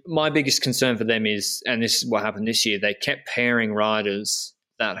 My biggest concern for them is, and this is what happened this year, they kept pairing riders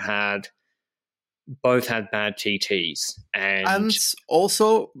that both had bad TTs. And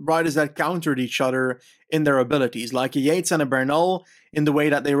also riders that countered each other in their abilities, like a Yates and a Bernal in the way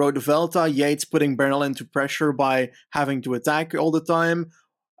that they rode the Vuelta, Yates putting Bernal into pressure by having to attack all the time.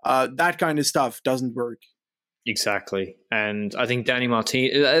 That kind of stuff doesn't work. Exactly. And I think Danny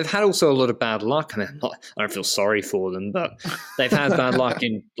Martinez, they've had also a lot of bad luck. I mean, I don't feel sorry for them, but they've had bad luck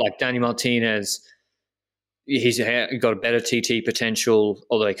in, like, Danny Martinez. He's got a better TT potential,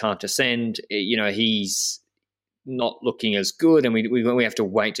 although he can't descend. He's not looking as good, and we have to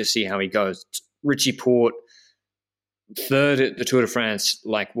wait to see how he goes. Richie Porte, third at the Tour de France,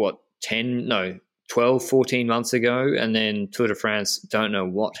 12, 14 months ago, and then Tour de France, don't know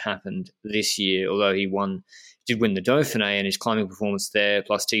what happened this year, although he did win the Dauphiné, and his climbing performance there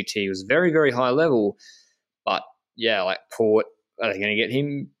plus TT was very, very high level. But Porte, are they going to get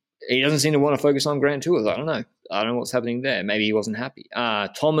him? He doesn't seem to want to focus on Grand Tours. I don't know what's happening there. Maybe he wasn't happy.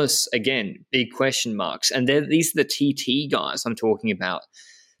 Thomas, again, big question marks. And these are the TT guys I'm talking about,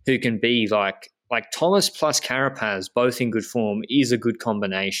 who can be like Thomas plus Carapaz, both in good form, is a good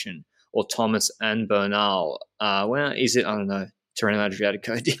combination. Or Thomas and Bernal. Is it? I don't know. Tirreno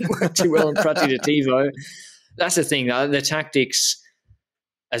Adriatico didn't work too well in Prati de Tivo. That's the thing. The tactics,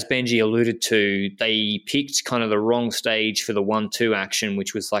 as Benji alluded to, they picked kind of the wrong stage for the 1-2 action,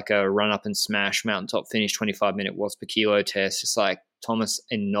 which was like a run up and smash mountaintop finish 25-minute watts per kilo test. It's like Thomas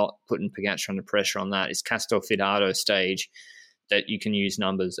and not putting Pogacar under pressure on that. It's Castelfidardo stage that you can use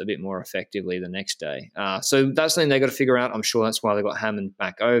numbers a bit more effectively the next day. So that's something they got to figure out. I'm sure that's why they got Hammond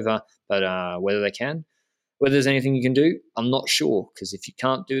back over, but whether they can, whether there's anything you can do, I'm not sure, because if you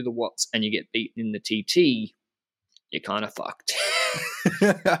can't do the watts and you get beaten in the TT, you're kind of fucked.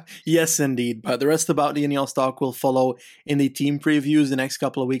 Yes, indeed. But the rest about the Ineos talk will follow in the team previews. The next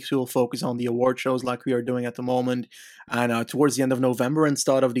couple of weeks, we will focus on the award shows like we are doing at the moment. And towards the end of November and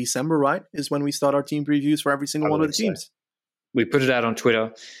start of December, right, is when we start our team previews for every single one of the teams. We put it out on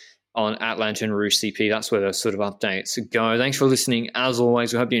Twitter on @LanternRougeCP. That's where those sort of updates go. Thanks for listening. As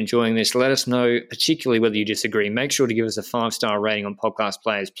always, we hope you're enjoying this. Let us know, particularly whether you disagree. Make sure to give us a 5-star rating on Podcast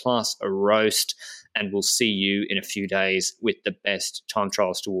Players plus a roast. And we'll see you in a few days with the best time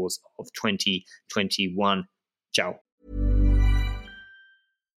trials tours of 2021. Ciao.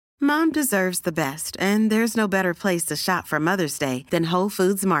 Mom deserves the best, and there's no better place to shop for Mother's Day than Whole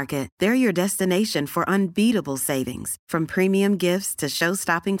Foods Market. They're your destination for unbeatable savings, from premium gifts to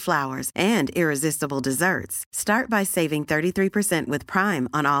show-stopping flowers and irresistible desserts. Start by saving 33% with Prime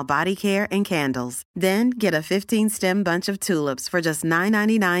on all body care and candles. Then get a 15-stem bunch of tulips for just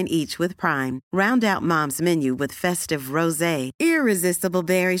 $9.99 each with Prime. Round out Mom's menu with festive rosé, irresistible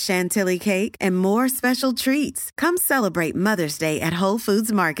berry chantilly cake, and more special treats. Come celebrate Mother's Day at Whole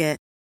Foods Market.